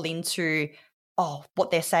 fall into, oh,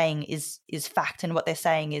 what they're saying is fact and what they're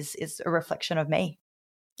saying is a reflection of me.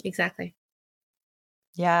 Exactly.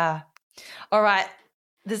 Yeah. All right.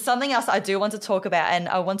 There's something else I do want to talk about, and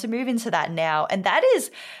I want to move into that now. And that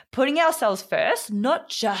is putting ourselves first, not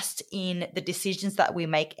just in the decisions that we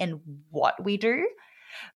make and what we do,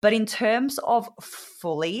 but in terms of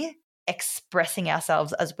fully expressing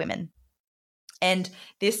ourselves as women. And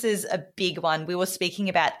this is a big one. We were speaking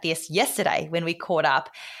about this yesterday when we caught up,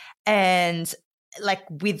 and like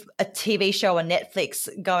with a TV show on Netflix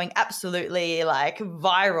going absolutely like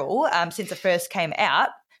viral since it first came out,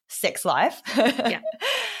 Sex Life.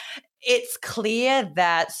 It's clear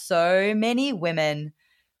that so many women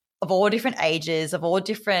of all different ages, of all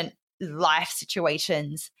different life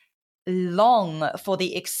situations, long for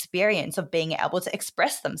the experience of being able to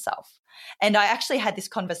express themselves. And I actually had this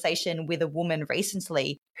conversation with a woman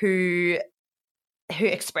recently who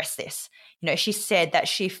expressed this. She said that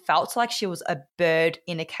she felt like she was a bird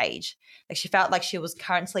in a cage. Like she felt like she was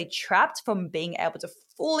currently trapped from being able to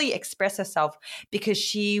fully express herself because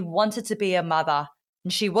she wanted to be a mother.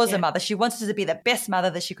 And she was a mother. She wanted to be the best mother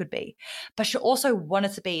that she could be. But she also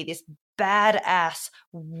wanted to be this badass,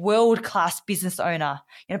 world-class business owner,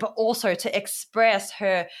 but also to express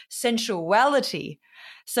her sensuality.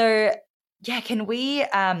 So can we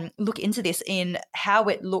look into this in how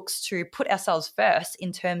it looks to put ourselves first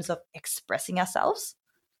in terms of expressing ourselves?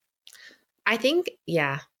 I think,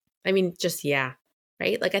 right?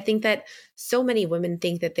 Like, I think that so many women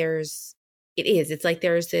think that it's like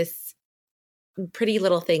there's this pretty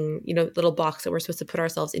little thing, little box that we're supposed to put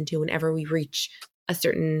ourselves into whenever we reach a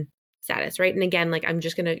certain status, right? And again, like, I'm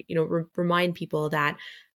just going to, remind people that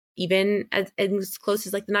even as close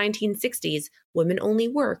as like the 1960s, women only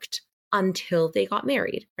worked until they got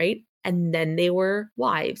married, right? And then they were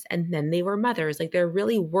wives and then they were mothers. Like, there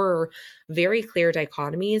really were very clear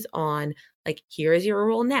dichotomies on like, here is your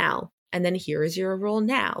role now. And then here is your role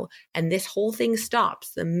now. And this whole thing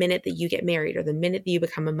stops the minute that you get married or the minute that you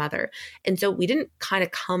become a mother. And so we didn't kind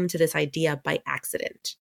of come to this idea by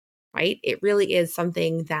accident, right? It really is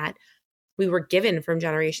something that we were given from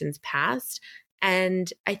generations past.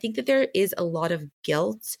 And I think that there is a lot of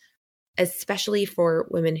guilt especially for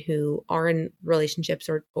women who are in relationships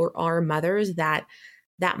or are mothers, that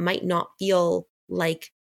might not feel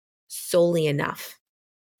like solely enough,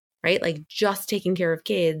 right? Like just taking care of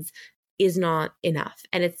kids is not enough.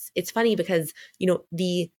 And it's funny because,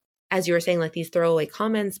 as you were saying, like these throwaway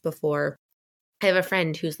comments before, I have a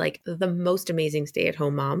friend who's like the most amazing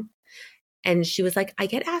stay-at-home mom. And she was like, I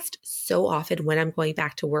get asked so often when I'm going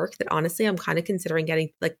back to work that honestly, I'm kind of considering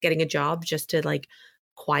getting a job just to like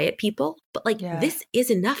quiet people. But like, Yeah. this is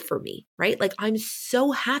enough for me, right? Like, I'm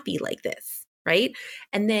so happy like this, right?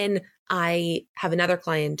 And then I have another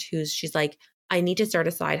client she's like, I need to start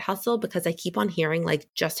a side hustle because I keep on hearing like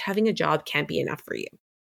just having a job can't be enough for you,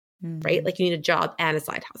 right? Like you need a job and a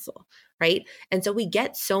side hustle, right? And so we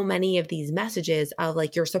get so many of these messages of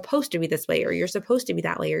like, you're supposed to be this way, or you're supposed to be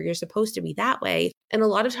that way, or you're supposed to be that way. And a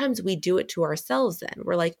lot of times we do it to ourselves then.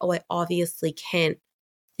 We're like, oh, I obviously can't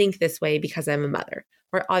think this way because I'm a mother,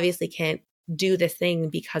 or obviously can't do this thing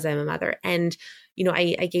because I'm a mother. And,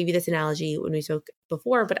 I gave you this analogy when we spoke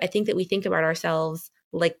before, but I think that we think about ourselves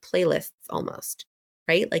like playlists almost,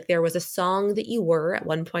 right? Like there was a song that you were at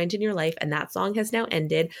one point in your life and that song has now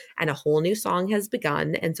ended and a whole new song has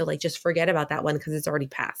begun. And so like, just forget about that one because it's already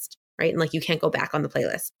passed, right? And like, you can't go back on the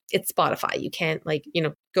playlist. It's Spotify. You can't like,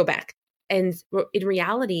 go back. And in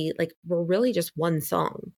reality, like we're really just one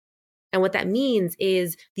song. And what that means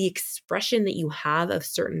is the expression that you have of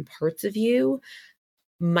certain parts of you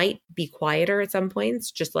might be quieter at some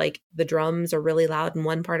points, just like the drums are really loud in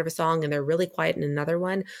one part of a song and they're really quiet in another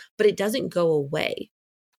one, but it doesn't go away.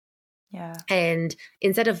 Yeah. And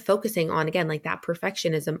instead of focusing on, again, like that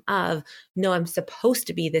perfectionism of, no, I'm supposed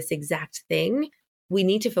to be this exact thing, we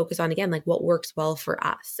need to focus on, again, like what works well for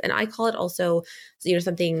us. And I call it also,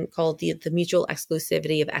 something called the mutual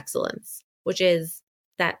exclusivity of excellence, which is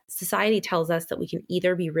that society tells us that we can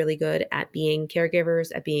either be really good at being caregivers,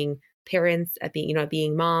 at being parents, at being, at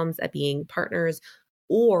being moms, at being partners,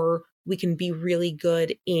 or we can be really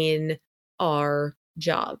good in our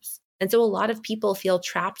jobs. And so a lot of people feel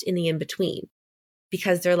trapped in the in-between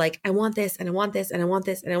because they're like, I want this and I want this and I want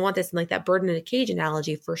this and I want this. And like that bird in a cage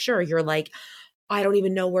analogy, for sure, you're like, I don't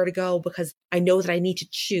even know where to go because I know that I need to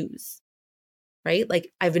choose, right?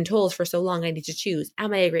 Like I've been told for so long, I need to choose.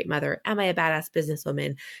 Am I a great mother? Am I a badass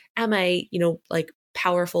businesswoman? Am I, like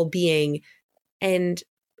powerful being? And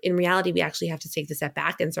in reality, we actually have to take the step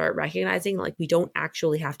back and start recognizing like we don't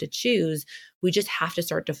actually have to choose. We just have to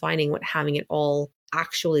start defining what having it all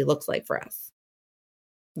actually looks like for us.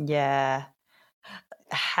 Yeah.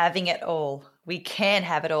 Having it all. We can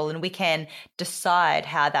have it all and we can decide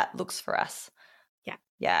how that looks for us. Yeah.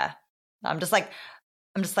 Yeah. I'm just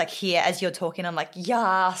like here as you're talking, I'm like,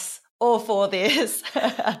 yes, all for this.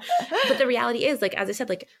 But the reality is, like, as I said,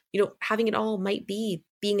 like, having it all might be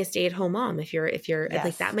being a stay-at-home mom. If you're Yes.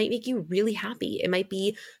 like, that might make you really happy. It might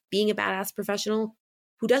be being a badass professional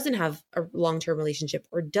who doesn't have a long-term relationship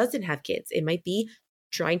or doesn't have kids. It might be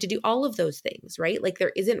trying to do all of those things, right? Like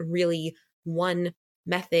there isn't really one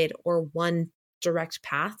method or one direct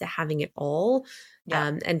path to having it all.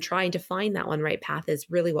 Yeah. And trying to find that one right path is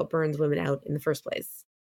really what burns women out in the first place.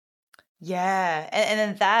 Yeah. And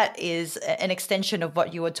then that is an extension of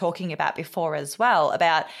what you were talking about before as well,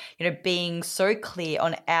 about, being so clear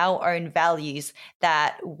on our own values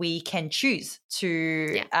that we can choose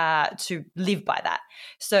to live by that.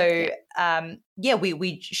 So,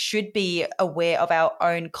 we should be aware of our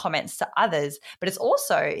own comments to others, but it's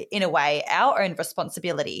also, in a way, our own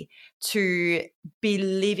responsibility to be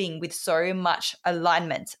living with so much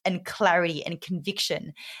alignment and clarity and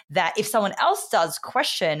conviction that if someone else does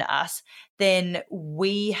question us, then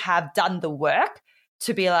we have done the work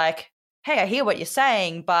to be like, hey, I hear what you're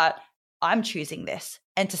saying, but I'm choosing this.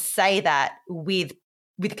 And to say that with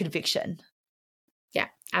conviction. Yeah,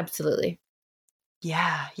 absolutely.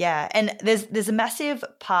 Yeah, yeah. And there's a massive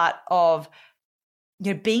part of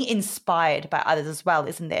being inspired by others as well,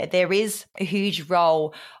 isn't there? There is a huge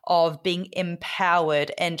role of being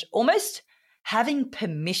empowered and almost having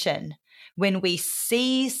permission when we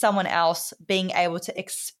see someone else being able to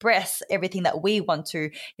express everything that we want to,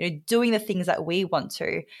 doing the things that we want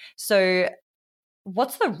to. So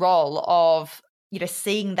what's the role of,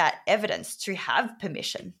 seeing that evidence to have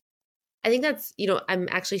permission? I think that's, I'm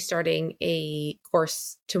actually starting a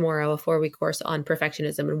course tomorrow, a 4-week course on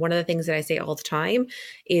perfectionism. And one of the things that I say all the time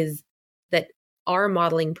is that our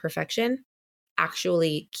modeling perfection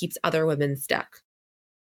actually keeps other women stuck.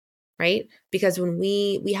 Right? Because when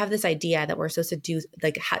we have this idea that we're supposed to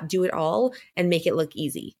do it all and make it look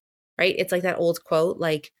easy, right? It's like that old quote,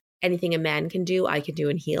 like anything a man can do, I can do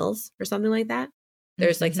in heels or something like that.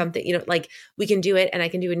 There's like something, like we can do it and I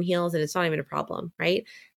can do it in heels and it's not even a problem, right?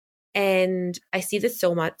 And I see this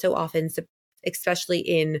so often, especially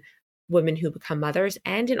in women who become mothers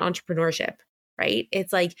and in entrepreneurship, right?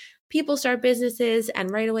 It's like people start businesses and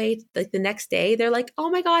right away, like the next day, they're like, oh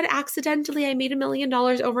my God, accidentally, I made $1 million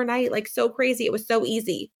overnight. Like so crazy. It was so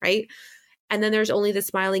easy, right? And then there's only the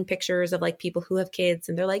smiling pictures of like people who have kids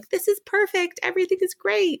and they're like, this is perfect. Everything is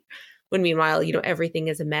great. When meanwhile, everything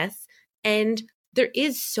is a mess. And there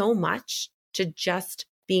is so much to just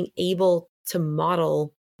being able to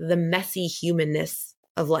model the messy humanness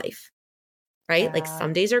of life, right? Yeah. Like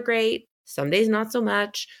some days are great, some days not so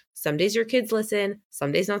much. Some days your kids listen,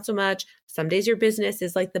 some days not so much. Some days your business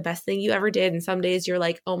is like the best thing you ever did. And some days you're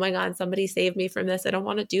like, oh my God, somebody saved me from this. I don't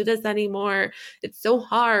want to do this anymore. It's so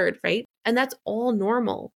hard, right? And that's all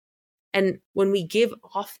normal. And when we give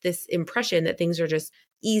off this impression that things are just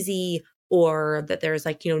easy or that there's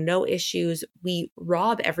like, no issues, we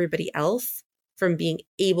rob everybody else from being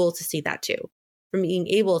able to see that too, from being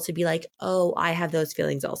able to be like, oh, I have those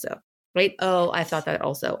feelings also, right? Oh, I thought that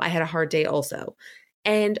also. I had a hard day also.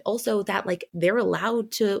 And also that like they're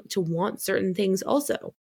allowed to want certain things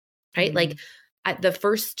also, right? Like at the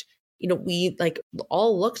first, we like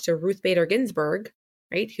all look to Ruth Bader Ginsburg,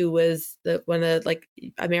 right? Who was one of the like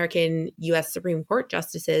American US Supreme Court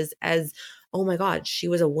justices as, oh my God, she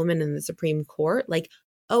was a woman in the Supreme Court. Like,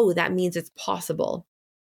 oh, that means it's possible,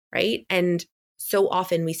 right? And so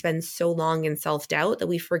often we spend so long in self-doubt that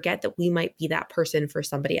we forget that we might be that person for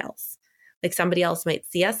somebody else. Like somebody else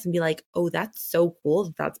might see us and be like, oh, that's so cool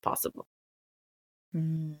that that's possible.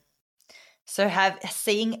 So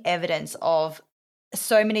seeing evidence of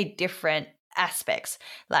so many different aspects,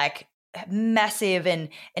 like massive and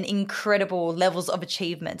incredible levels of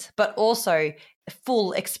achievement, but also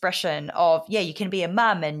full expression of, yeah, you can be a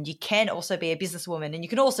mum and you can also be a businesswoman and you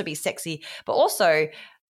can also be sexy, but also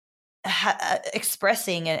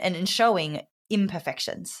expressing and showing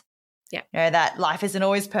imperfections. Yeah. That life isn't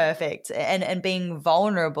always perfect and being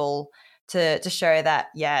vulnerable to show that,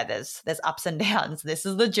 yeah, there's ups and downs. This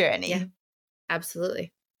is the journey. Yeah,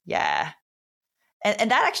 absolutely. Yeah.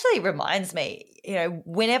 And that actually reminds me,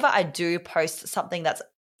 whenever I do post something that's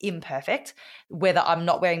imperfect, whether I'm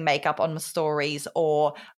not wearing makeup on my stories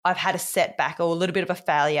or I've had a setback or a little bit of a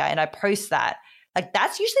failure and I post that, like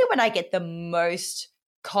that's usually when I get the most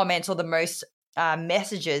comments or the most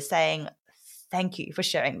messages saying, thank you for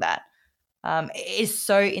sharing that. It is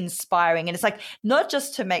so inspiring. And it's like not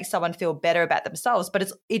just to make someone feel better about themselves,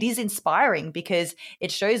 but it is inspiring because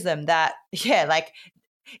it shows them that, yeah, like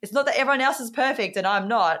it's not that everyone else is perfect and I'm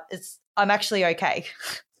not. I'm actually okay.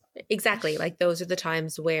 Exactly. Like those are the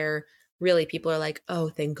times where really people are like, oh,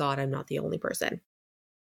 thank God I'm not the only person.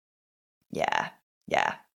 Yeah.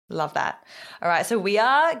 Yeah. Love that. All right. So we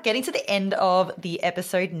are getting to the end of the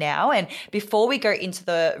episode now. And before we go into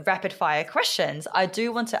the rapid fire questions, I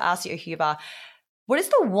do want to ask you, Ahuva, what is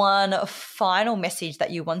the one final message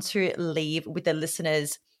that you want to leave with the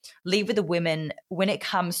listeners, leave with the women when it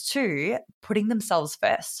comes to putting themselves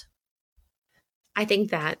first? I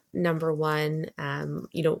think that number one,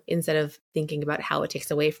 instead of thinking about how it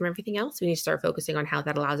takes away from everything else, we need to start focusing on how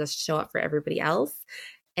that allows us to show up for everybody else.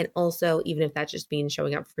 And also, even if that just means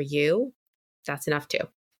showing up for you, that's enough too.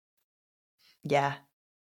 Yeah,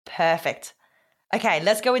 perfect. Okay,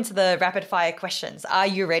 let's go into the rapid fire questions. Are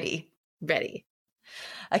you ready? Ready.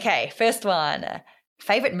 Okay, first one.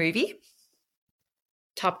 Favorite movie?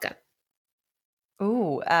 Top Gun.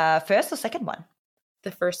 Ooh, first or second one?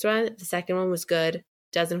 The first one. The second one was good.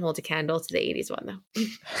 Doesn't hold a candle to the 80s one, though.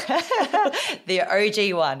 The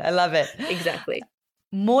OG one. I love it. Exactly.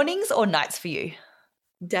 Mornings or nights for you?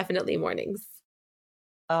 Definitely mornings.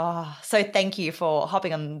 Oh, so thank you for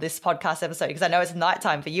hopping on this podcast episode because I know it's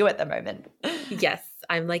nighttime for you at the moment. Yes.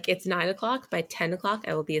 I'm like, it's 9 o'clock. By 10 o'clock,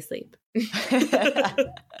 I will be asleep.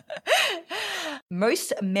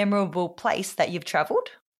 Most memorable place that you've traveled?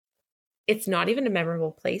 It's not even a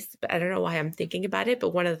memorable place, but I don't know why I'm thinking about it. But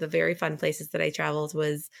one of the very fun places that I traveled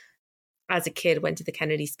was, as a kid, went to the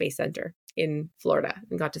Kennedy Space Center in Florida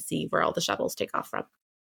and got to see where all the shuttles take off from.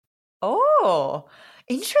 Oh,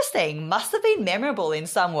 interesting. Must have been memorable in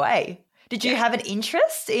some way. Did you have a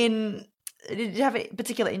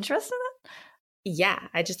particular interest in it? Yeah,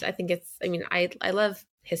 I think I love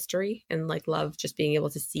history and like love just being able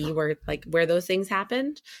to see where those things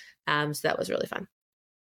happened. So that was really fun.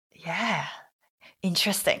 Yeah.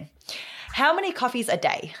 Interesting. How many coffees a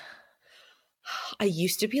day? I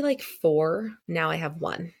used to be like 4. Now I have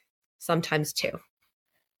 1, sometimes 2.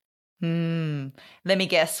 Let me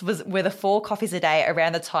guess. Were the 4 coffees a day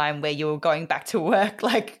around the time where you were going back to work?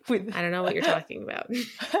 I don't know what you're talking about.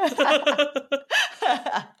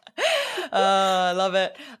 I love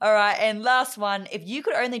it. All right. And last one, if you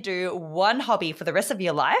could only do one hobby for the rest of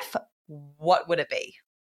your life, what would it be?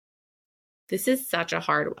 This is such a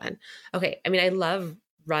hard one. Okay. I mean, I love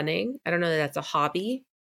running. I don't know that that's a hobby,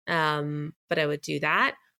 but I would do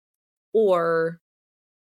that. Or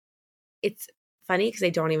it's funny because I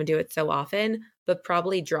don't even do it so often, but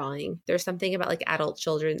probably drawing. There's something about like adult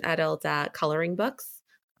coloring books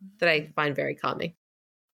that I find very calming.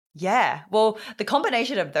 Yeah. Well, the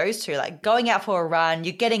combination of those two, like going out for a run,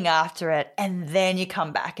 you're getting after it, and then you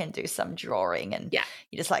come back and do some drawing and Yeah.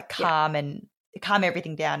 you just like Yeah. calm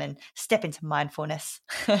everything down and step into mindfulness.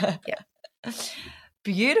 Yeah.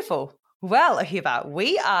 Beautiful. Well, Ahuva,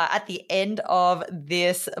 we are at the end of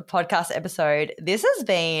this podcast episode. This has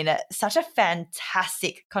been such a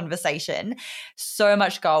fantastic conversation. So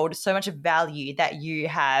much gold, so much value that you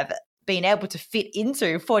have been able to fit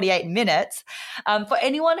into 48 minutes. For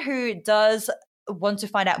anyone who does want to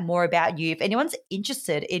find out more about you, if anyone's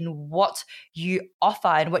interested in what you offer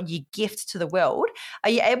and what you gift to the world, are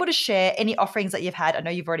you able to share any offerings that you've had? I know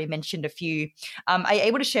you've already mentioned a few. Are you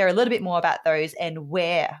able to share a little bit more about those and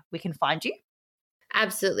where we can find you?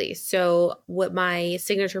 Absolutely. So what my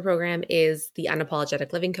signature program is the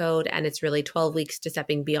Unapologetic Living Code, and it's really 12 weeks to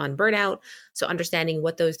stepping beyond burnout. So understanding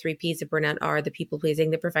what those 3 Ps of burnout are, the people pleasing,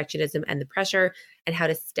 the perfectionism, and the pressure, and how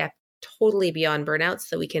to step totally beyond burnout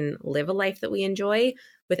so that we can live a life that we enjoy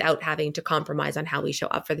without having to compromise on how we show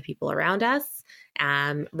up for the people around us.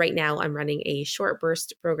 Right now, I'm running a short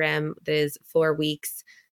burst program that is 4 weeks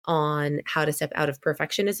on how to step out of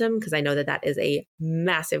perfectionism, because I know that that is a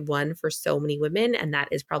massive one for so many women. And that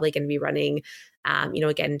is probably going to be running,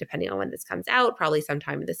 again, depending on when this comes out, probably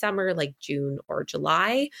sometime in the summer, like June or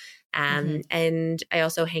July. And I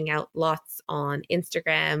also hang out lots on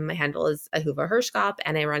Instagram. My handle is Ahuva Hershkop,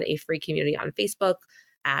 and I run a free community on Facebook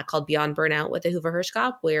called Beyond Burnout with Ahuva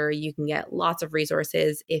Hershkop, where you can get lots of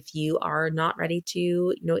resources if you are not ready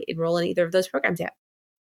to, enroll in either of those programs yet.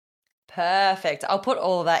 Perfect. I'll put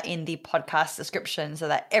all of that in the podcast description so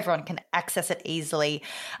that everyone can access it easily.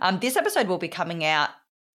 This episode will be coming out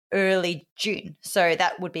early June, so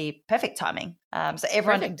that would be perfect timing. So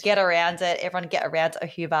everyone get around it. Everyone get around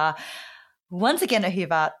Ahuva. Once again,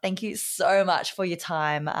 Ahuva, thank you so much for your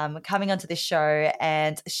time coming onto this show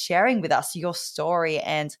and sharing with us your story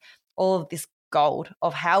and all of this gold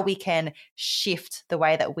of how we can shift the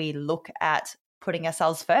way that we look at putting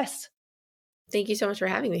ourselves first. Thank you so much for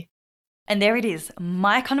having me. And there it is,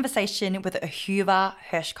 my conversation with Ahuva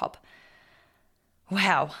Hershkop.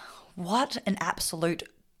 Wow, what an absolute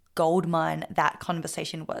goldmine that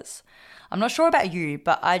conversation was. I'm not sure about you,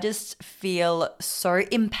 but I just feel so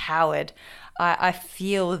empowered. I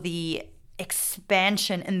feel the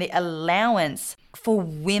expansion and the allowance for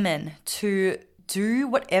women to do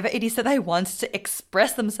whatever it is that they want, to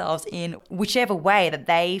express themselves in whichever way that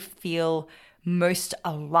they feel most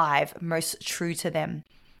alive, most true to them.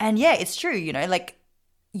 And yeah, it's true,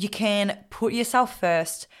 you can put yourself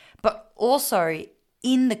first, but also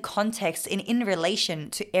in the context and in relation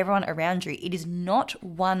to everyone around you. It is not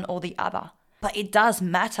one or the other, but it does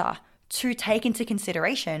matter to take into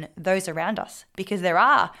consideration those around us, because there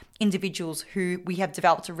are individuals who we have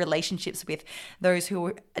developed relationships with, those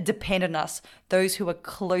who depend on us, those who are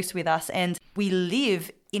close with us, and we live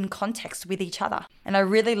in context with each other. And I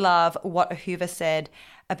really love what Ahuva said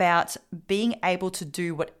about being able to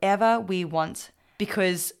do whatever we want,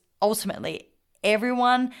 because ultimately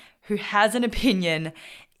everyone who has an opinion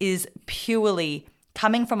is purely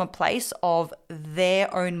coming from a place of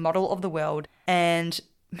their own model of the world, and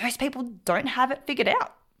most people don't have it figured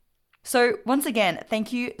out. So once again,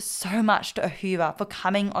 thank you so much to Ahuva for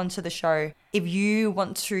coming onto the show. If you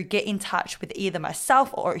want to get in touch with either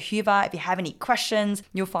myself or Ahuva, if you have any questions,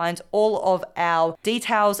 you'll find all of our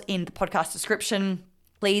details in the podcast description.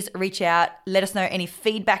 Please reach out. Let us know any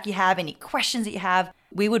feedback you have, any questions that you have.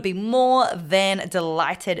 We would be more than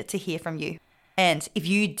delighted to hear from you. And if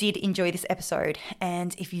you did enjoy this episode,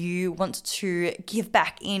 and if you want to give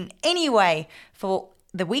back in any way for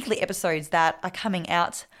the weekly episodes that are coming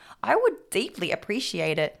out, I would deeply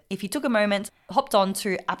appreciate it if you took a moment, hopped on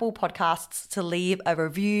to Apple Podcasts to leave a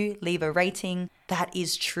review, leave a rating that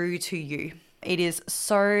is true to you. It is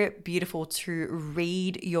so beautiful to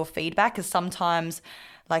read your feedback, because sometimes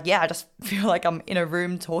I just feel like I'm in a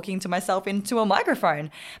room talking to myself into a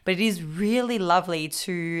microphone. But it is really lovely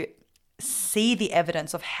to see the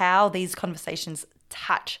evidence of how these conversations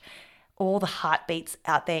touch all the heartbeats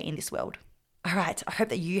out there in this world. All right, I hope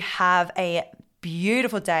that you have a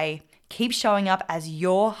beautiful day. Keep showing up as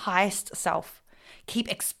your highest self. Keep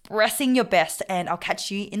expressing your best, and I'll catch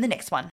you in the next one.